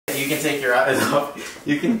you can take your eyes off.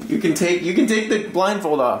 You can take the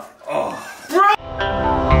blindfold off. Oh.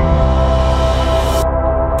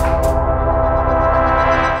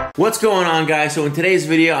 What's going on, guys? So in today's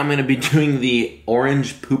video, I'm gonna be doing the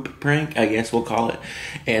orange poop prank, I guess we'll call it.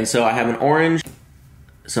 And so I have an orange,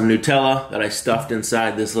 some Nutella that I stuffed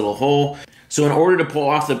inside this little hole. So in order to pull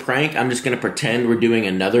off the prank, I'm just gonna pretend we're doing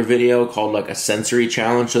another video called like a sensory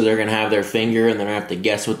challenge. So they're gonna have their finger and then I have to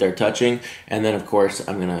guess what they're touching. And then of course,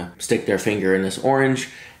 I'm gonna stick their finger in this orange.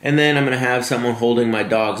 And then I'm gonna have someone holding my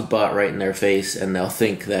dog's butt right in their face and they'll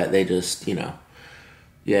think that they just, you know,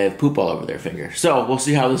 yeah, have poop all over their finger. So we'll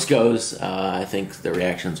see how this goes. I think the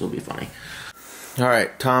reactions will be funny. All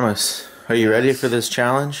right, Thomas, are you ready for this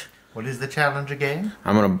challenge? What is the challenge again?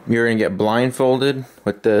 You're gonna get blindfolded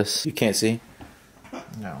with this. You can't see?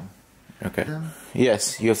 No. Okay.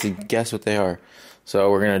 Yes, you have to guess what they are.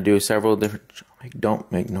 So we're gonna do several different. Don't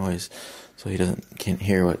make noise, so he can't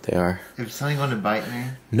hear what they are. Is something going to bite me?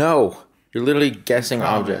 No, you're literally guessing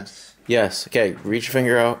objects. Yes. Okay. Reach your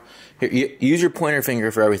finger out. Here, use your pointer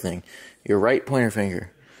finger for everything. Your right pointer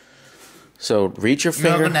finger. So reach your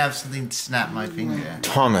finger. I'm gonna have something snap my finger.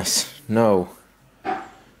 Thomas, no.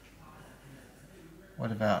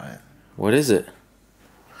 What about it? What is it?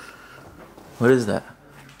 What is that?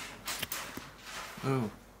 Ooh.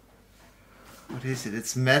 What is it?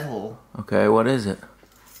 It's metal. Okay, what is it?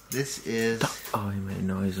 This is... Oh, he made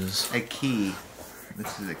noises. A key.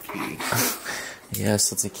 This is a key.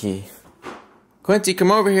 Yes, it's a key. Quincy,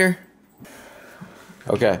 come over here.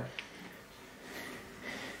 Okay.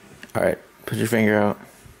 Alright, put your finger out.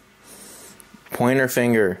 Pointer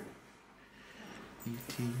finger.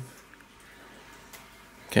 E.T.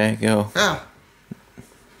 Okay, go. Ah!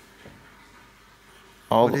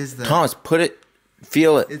 What is that? Thomas, put it,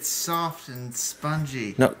 feel it. It's soft and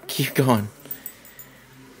spongy. No, keep going.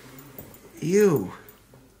 Ew.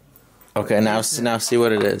 Okay, now see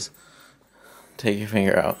what it is. Take your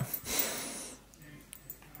finger out.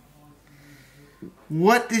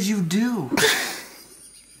 What did you do?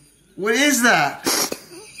 What is that?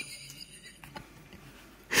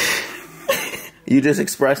 You just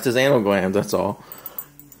expressed his anal glands, that's all.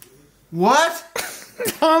 What?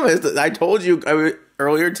 Thomas, I told you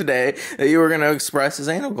earlier today that you were going to express his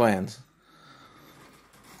anal glands.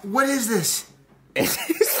 What is this?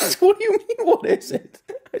 What do you mean, what is it?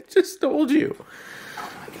 I just told you.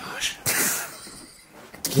 Oh my gosh.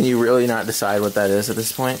 Can you really not decide what that is at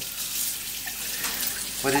this point?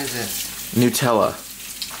 What is it? Nutella.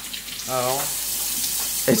 Oh.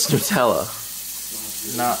 It's Nutella.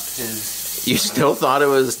 Not his... You still thought it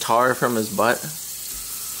was tar from his butt?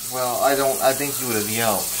 Well, I think you would have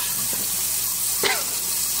yelped.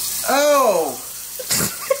 Oh!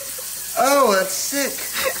 Oh, that's sick.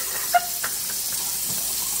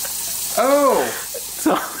 Oh!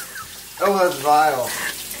 Oh, that's vile.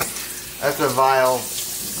 That's a vile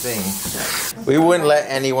thing. We wouldn't let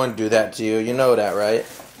anyone do that to you. You know that, right?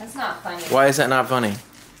 That's not funny. Why is that not funny?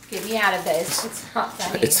 Get me out of this. It's not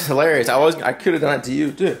funny. It's hilarious. I could have done it to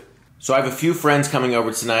you, too. So I have a few friends coming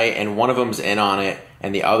over tonight, and one of them's in on it,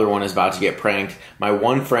 and the other one is about to get pranked. My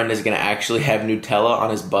one friend is going to actually have Nutella on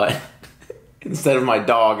his butt. Instead of my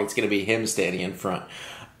dog, it's going to be him standing in front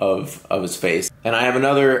of his face. And I have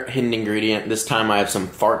another hidden ingredient. This time I have some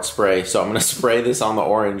fart spray, so I'm going to spray this on the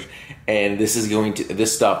orange, and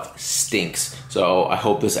this stuff stinks. So I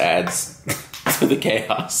hope this adds to the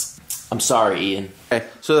chaos. I'm sorry, Ian. Okay,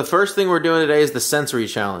 so the first thing we're doing today is the sensory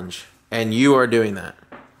challenge, and you are doing that.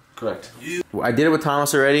 Correct. I did it with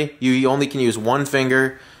Thomas already. You only can use one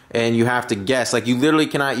finger, and you have to guess. Like, you literally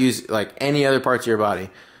cannot use like any other parts of your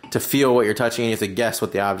body to feel what you're touching, and you have to guess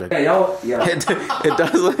what the object is. Yeah. It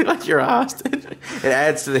does look like you're a hostage. It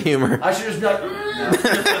adds to the humor. I should just be like,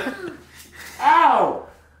 ow!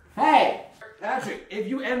 Hey! Patrick, if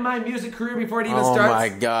you end my music career before it even starts... Oh my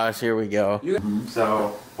gosh, here we go.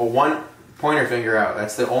 So, one pointer finger out.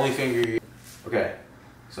 That's the only finger you... Okay.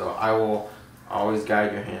 So, I will always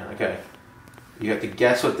guide your hand. Okay. You have to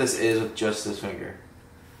guess what this is with just this finger.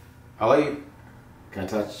 I'll let you... Can I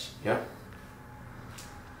touch? Yep.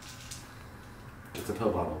 It's a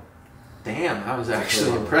pill bottle. Damn, that was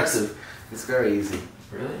actually impressive. It's very easy.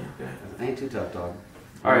 Really? Okay. It ain't too tough, dog.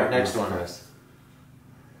 Alright, next one.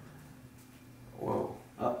 Whoa.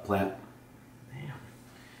 Oh, plant. Damn.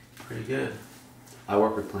 Pretty good. I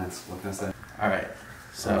work with plants. What can I say? Alright.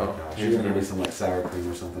 So, oh here's gonna be some like sour cream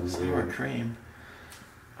or something. Sour cream.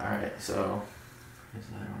 Alright, so here's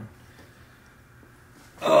another one.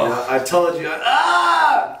 Oh, yeah, I told you.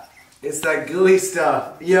 Ah! It's that gooey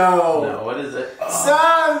stuff. Yo! No, what is it?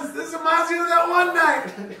 Sons! This reminds me of that one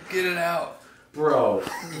night! Get it out. Bro,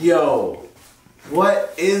 yo.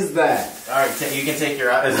 What is that? All right, you can take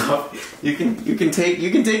your eyes off. You can take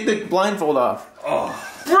the blindfold off. Oh,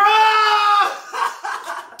 bro!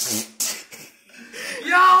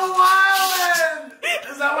 Yo, wildin'!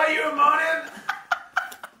 Is that why you were moaning?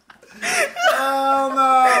 Oh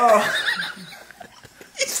no!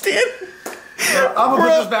 You stand. I'm gonna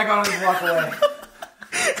put this back on and walk away.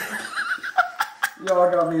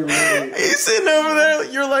 Y'all got me late. You sitting over there?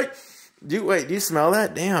 You're like, do you smell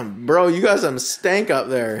that? Damn, bro, you got some stank up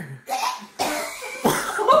there.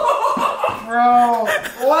 Bro,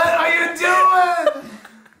 what are you doing?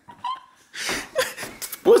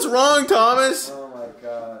 What's wrong, Thomas? Oh my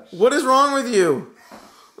gosh. What is wrong with you?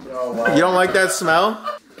 Yo, wow. You don't like that smell?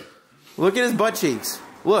 Look at his butt cheeks.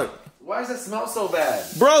 Look. Why does it smell so bad?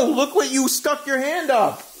 Bro, look what you stuck your hand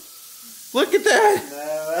up. Look at that.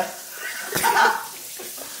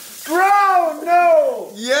 Bro,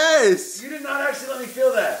 no! Yes. You did not actually let me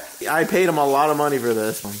feel that. I paid him a lot of money for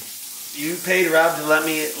this one. You paid Rob to let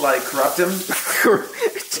me, like, corrupt him?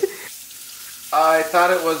 I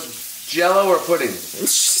thought it was Jello or pudding.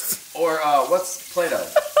 Or, what's Play-Doh?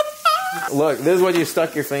 Look, this is what you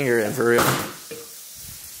stuck your finger in, for real.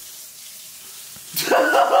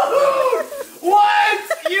 What?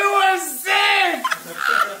 You were sick!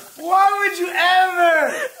 Why would you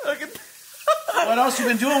ever? Look at that. What else you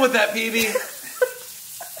been doing with that, PB?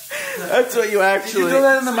 That's what you Did actually... you do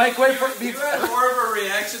that in the microwave? You had more of a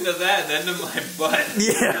reaction to that than to my butt.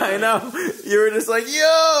 Yeah, I know. You were just like,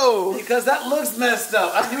 yo! Because that looks messed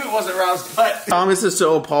up. I knew it wasn't Rob's butt. Thomas is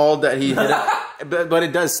so appalled that he hit it. But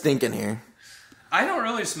it does stink in here. I don't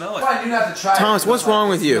really smell it. I do have to try Thomas, what's wrong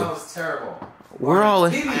with you? It smells terrible. We're all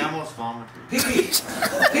in... I almost vomited.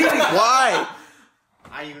 PB! Why?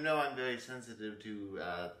 You know I'm very sensitive to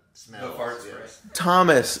smell. The fart spray.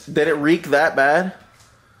 Thomas, did it reek that bad?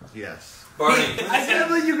 Yes. Barney. I can't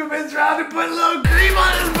believe you convinced Rob to put a little cream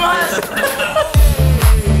on his butt!